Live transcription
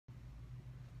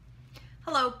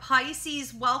Hello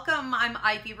Pisces, welcome. I'm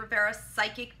Ivy Rivera,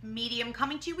 Psychic Medium,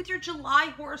 coming to you with your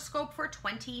July horoscope for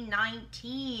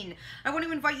 2019. I want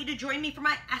to invite you to join me for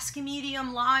my Ask a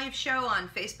Medium live show on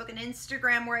Facebook and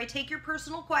Instagram, where I take your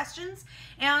personal questions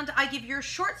and I give your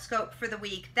short scope for the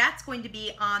week. That's going to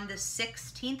be on the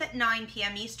 16th at 9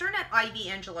 p.m. Eastern at Ivy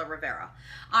Angela Rivera.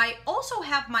 I also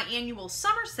have my annual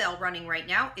summer sale running right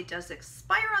now. It does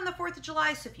expire on the 4th of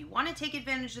July, so if you want to take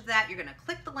advantage of that, you're going to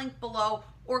click the link below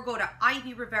or go to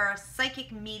Ivy Rivera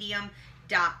Psychic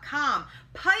Medium.com.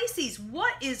 Pisces,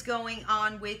 what is going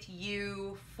on with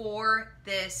you for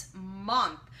this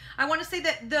month? I want to say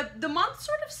that the month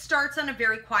sort of starts on a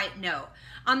very quiet note.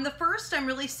 On the 1st, I'm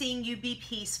really seeing you be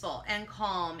peaceful and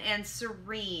calm and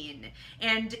serene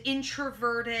and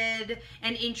introverted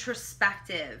and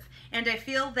introspective. And I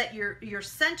feel that you're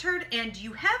centered and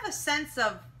you have a sense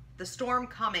of the storm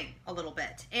coming a little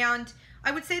bit. And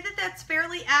I would say that that's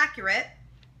fairly accurate.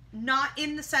 Not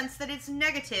in the sense that it's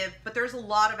negative, but there's a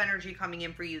lot of energy coming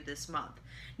in for you this month.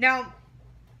 Now,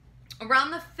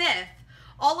 around the 5th,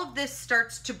 all of this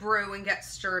starts to brew and get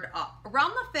stirred up.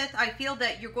 Around the 5th, I feel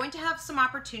that you're going to have some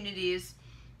opportunities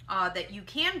that you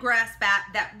can grasp at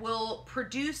that will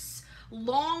produce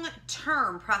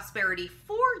long-term prosperity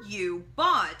for you,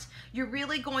 but you're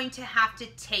really going to have to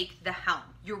take the helm.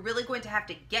 You're really going to have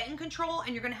to get in control,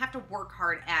 and you're going to have to work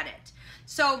hard at it.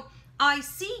 So I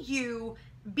see you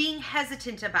being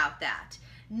hesitant about that.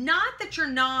 Not that you're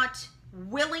not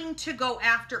willing to go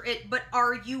after it, but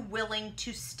are you willing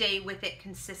to stay with it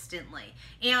consistently?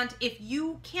 And if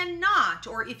you cannot,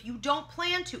 or if you don't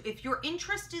plan to, if your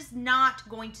interest is not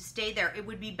going to stay there, it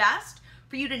would be best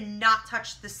for you to not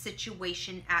touch the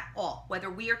situation at all. Whether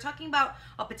we are talking about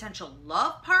a potential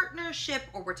love partnership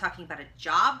or we're talking about a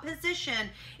job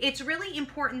position, it's really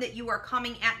important that you are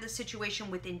coming at the situation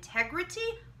with integrity,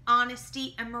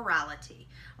 honesty, and morality.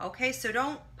 Okay, so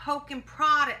don't poke and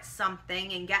prod at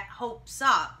something and get hopes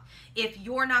up if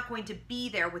you're not going to be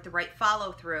there with the right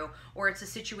follow through, or it's a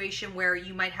situation where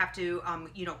you might have to,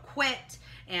 quit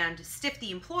and stiff the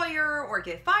employer or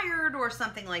get fired or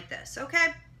something like this.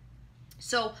 Okay.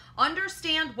 So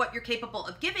understand what you're capable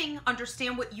of giving,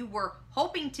 understand what you were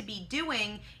hoping to be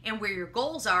doing and where your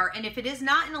goals are. And if it is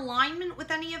not in alignment with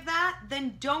any of that,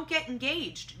 then don't get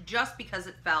engaged just because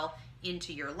it fell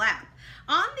into your lap.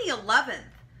 On the 11th,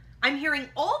 I'm hearing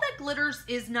all that glitters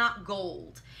is not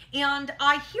gold. And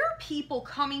I hear people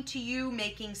coming to you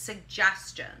making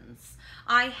suggestions.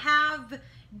 I have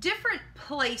different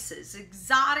places,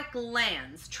 exotic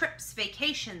lands, trips,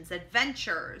 vacations,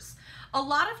 adventures, a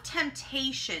lot of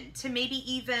temptation to maybe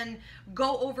even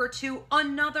go over to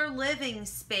another living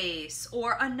space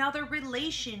or another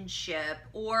relationship,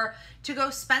 or to go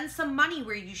spend some money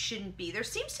where you shouldn't be. There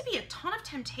seems to be a ton of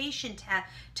temptation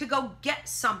to go get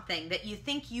something that you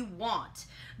think you want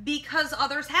because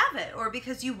others have it or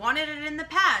because you wanted it in the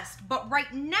past. But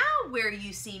right now where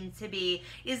you seem to be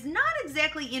is not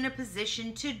exactly in a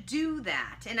position to do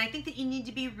that. And I think that you need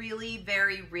to be really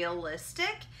very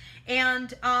realistic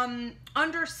and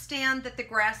understand that the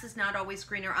grass is not always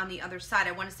greener on the other side.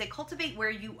 I want to say cultivate where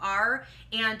you are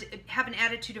and have an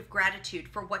attitude of gratitude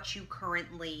for what you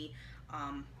currently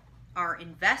are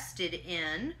invested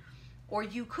in, or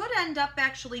you could end up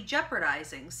actually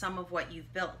jeopardizing some of what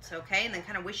you've built, okay? And then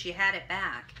kind of wish you had it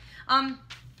back.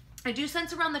 I do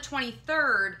sense around the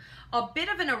 23rd a bit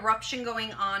of an eruption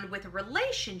going on with a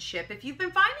relationship. If you've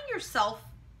been finding yourself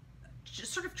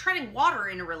just sort of treading water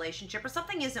in a relationship or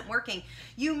something isn't working,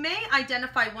 you may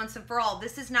identify once and for all,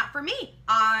 this is not for me.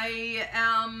 I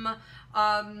am,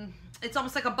 it's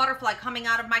almost like a butterfly coming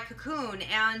out of my cocoon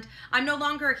and I'm no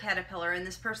longer a caterpillar and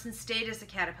this person stayed as a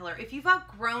caterpillar. If you've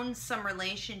outgrown some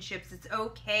relationships, it's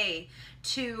okay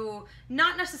to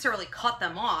not necessarily cut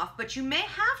them off, but you may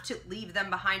have to leave them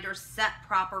behind or set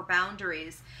proper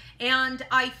boundaries. And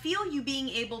I feel you being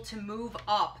able to move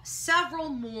up several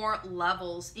more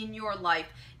levels in your life,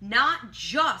 not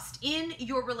just in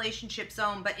your relationship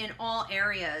zone, but in all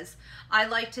areas. I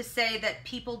like to say that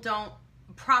people don't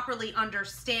properly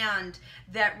understand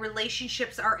that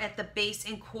relationships are at the base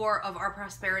and core of our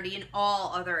prosperity in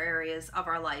all other areas of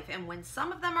our life. And when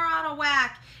some of them are out of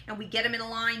whack and we get them in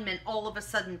alignment, all of a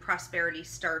sudden prosperity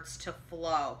starts to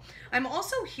flow. I'm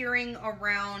also hearing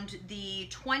around the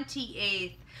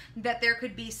 28th that there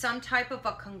could be some type of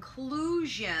a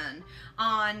conclusion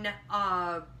on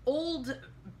old,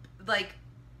 like,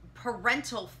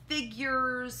 parental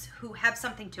figures who have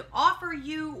something to offer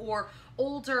you, or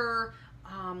older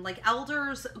like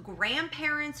elders,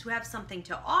 grandparents who have something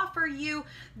to offer you.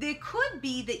 There could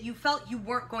be that you felt you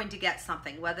weren't going to get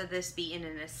something, whether this be in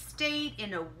an estate,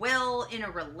 in a will, in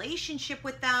a relationship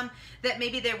with them, that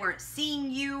maybe they weren't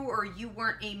seeing you or you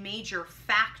weren't a major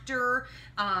factor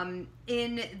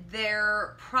in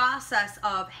their process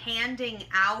of handing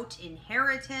out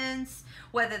inheritance,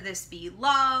 whether this be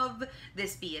love,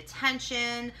 this be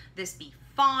attention, this be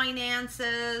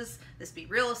finances, this be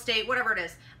real estate, whatever it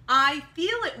is. I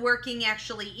feel it working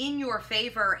actually in your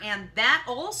favor, and that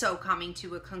also coming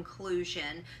to a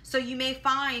conclusion. So you may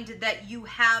find that you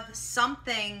have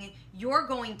something you're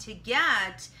going to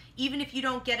get, even if you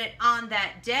don't get it on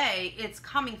that day, it's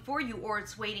coming for you or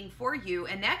it's waiting for you.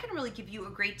 And that can really give you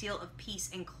a great deal of peace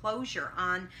and closure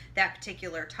on that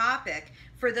particular topic.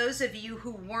 For those of you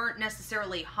who weren't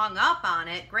necessarily hung up on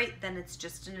it, great, then it's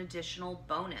just an additional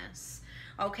bonus.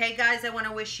 Okay, guys, I want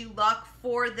to wish you luck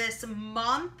for this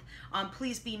month.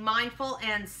 Please be mindful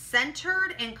and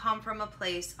centered and come from a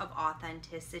place of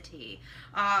authenticity.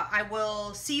 I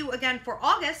will see you again for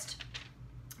August,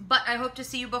 but I hope to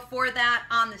see you before that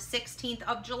on the 16th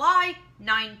of July,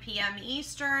 9 p.m.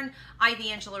 Eastern.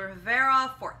 Ivy Angela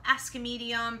Rivera for Ask a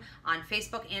Medium on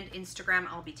Facebook and Instagram.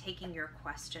 I'll be taking your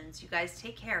questions. You guys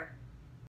take care.